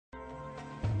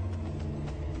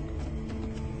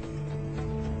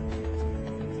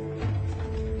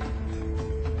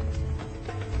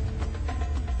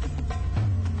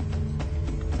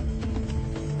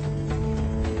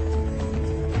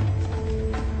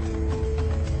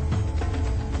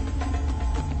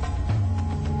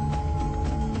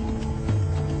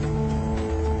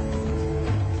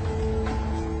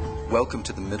Welcome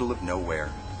to the middle of nowhere.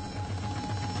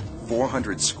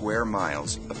 400 square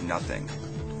miles of nothing.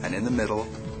 And in the middle,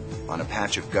 on a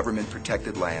patch of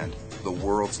government-protected land, the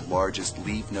world's largest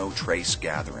Leave No Trace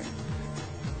gathering.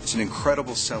 It's an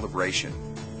incredible celebration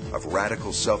of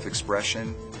radical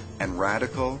self-expression and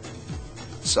radical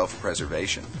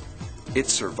self-preservation.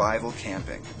 It's survival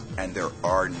camping, and there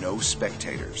are no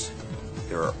spectators.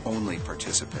 There are only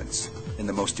participants in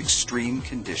the most extreme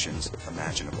conditions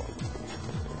imaginable.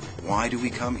 Why do we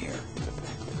come here?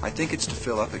 I think it's to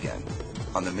fill up again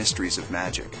on the mysteries of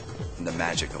magic and the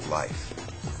magic of life.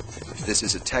 This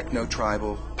is a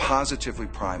techno-tribal, positively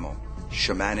primal,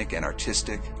 shamanic and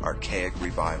artistic, archaic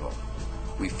revival.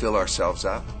 We fill ourselves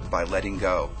up by letting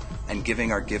go and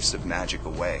giving our gifts of magic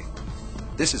away.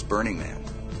 This is Burning Man,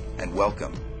 and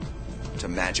welcome to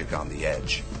Magic on the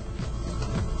Edge.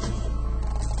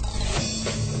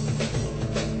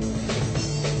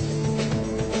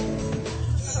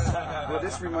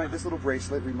 Well, this little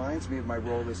bracelet reminds me of my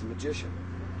role as a magician.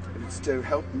 It's to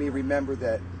help me remember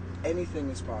that anything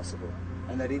is possible,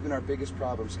 and that even our biggest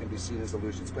problems can be seen as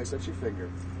illusions. Place out your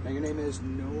finger. Now, your name is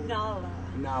Nala.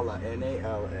 Nala,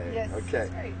 N-A-L-A. Yes, okay.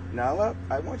 that's right. Nala,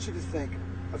 I want you to think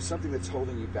of something that's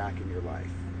holding you back in your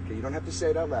life. Okay, you don't have to say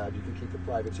it out loud. You can keep it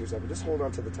private to yourself, but just hold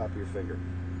on to the top of your finger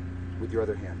with your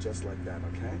other hand, just like that,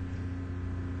 okay?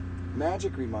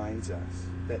 Magic reminds us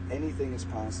that anything is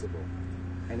possible,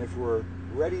 and if we're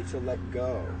ready to let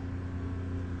go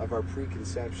of our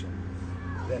preconception,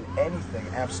 then anything,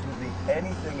 absolutely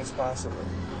anything is possible.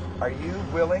 Are you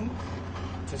willing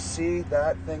to see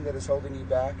that thing that is holding you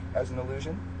back as an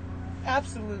illusion?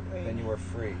 Absolutely. Then you are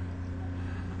free.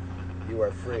 You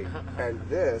are free. And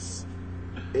this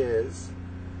is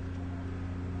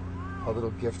a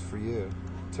little gift for you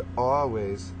to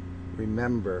always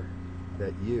remember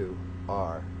that you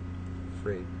are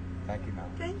free. Thank you, Mel.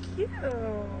 Thank you.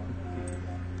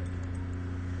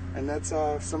 And that's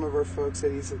some of our folks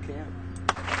at Easel Camp.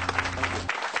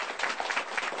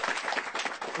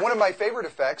 One of my favorite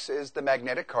effects is the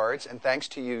magnetic cards, and thanks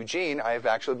to Eugene, I have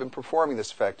actually been performing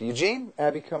this effect. Eugene,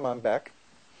 Abby, come on back.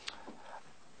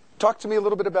 Talk to me a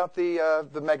little bit about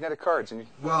the magnetic cards.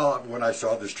 Well, when I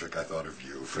saw this trick, I thought of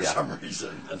you for some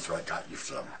reason, and so I got you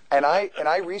some. And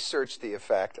I researched the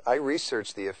effect. I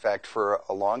researched the effect for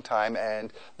a long time,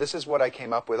 and this is what I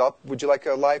came up with. Would you like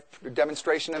a live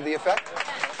demonstration of the effect?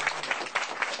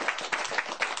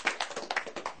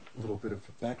 A little bit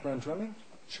of background drumming?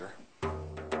 Sure.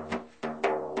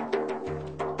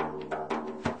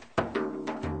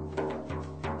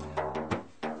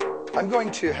 I'm going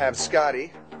to have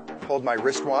Scotty hold my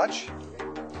wristwatch.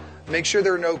 Make sure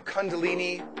there are no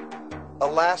Kundalini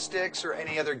elastics or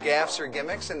any other gaffs or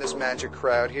gimmicks in this magic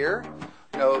crowd here.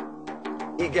 No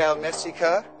Egal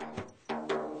Messica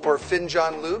or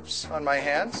Finjan loops on my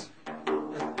hands.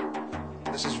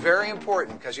 This is very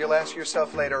important because you'll ask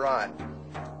yourself later on.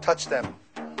 Touch them.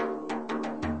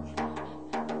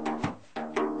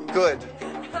 Good.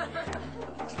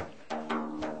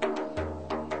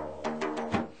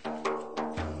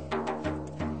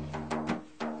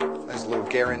 There's a little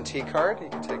guarantee card. You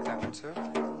can take that one too.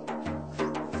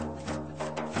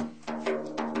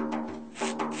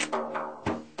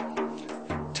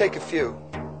 Take a few.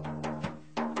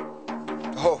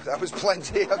 Oh, that was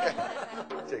plenty. Okay.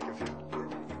 Take a few.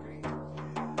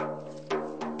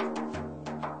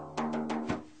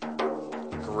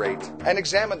 Great. And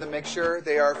examine them. Make sure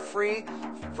they are free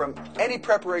from any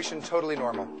preparation, totally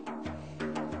normal.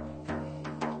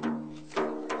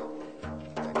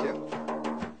 Thank you.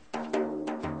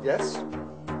 Yes?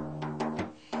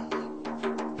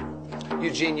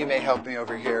 Eugene, you may help me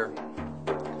over here.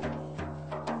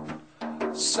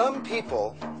 Some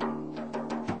people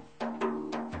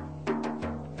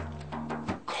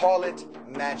call it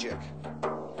magic.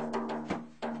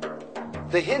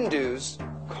 The Hindus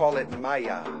call it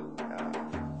Maya.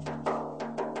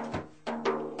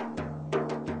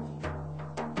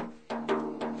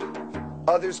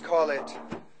 Others call it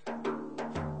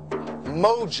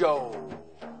mojo.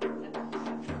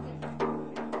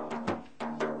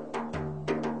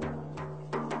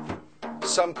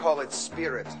 Some call it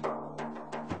spirit.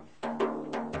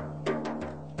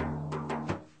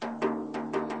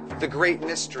 The great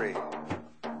mystery.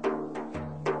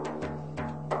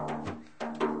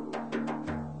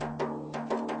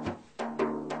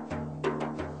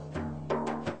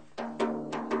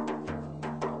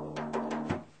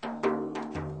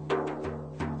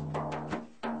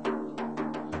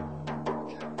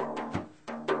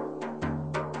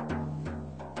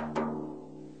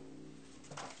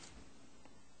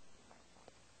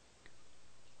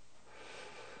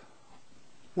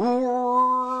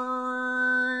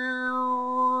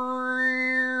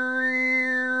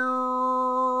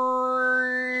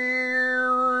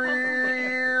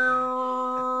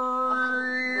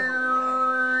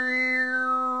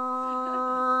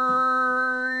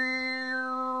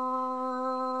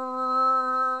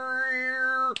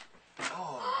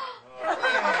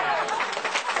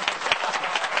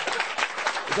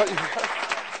 what you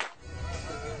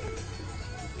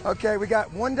Okay, we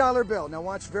got $1 bill. Now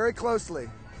watch very closely.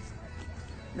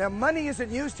 Now money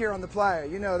isn't used here on the playa.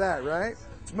 You know that, right?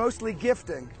 It's mostly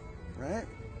gifting, right?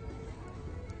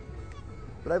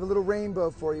 But I have a little rainbow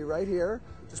for you right here.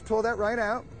 Just pull that right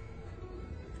out.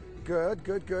 Good,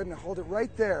 good, good. Now hold it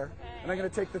right there. And I'm going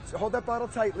to take hold that bottle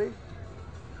tightly.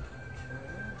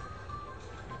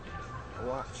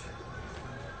 Watch.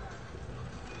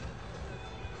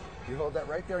 You hold that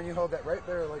right there and you hold that right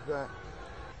there like that.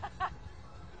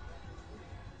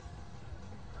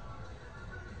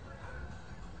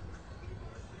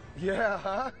 Yeah,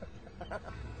 huh?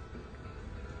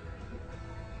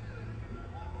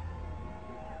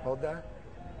 Hold that.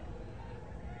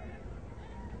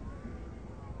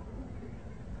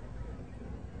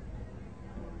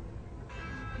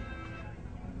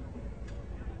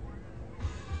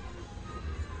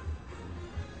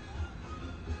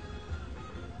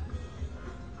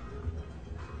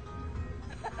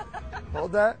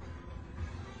 Hold that.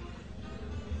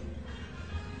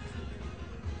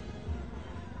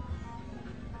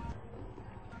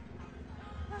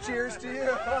 Cheers to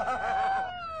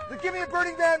you. Give me a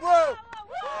Burning Man. Whoa.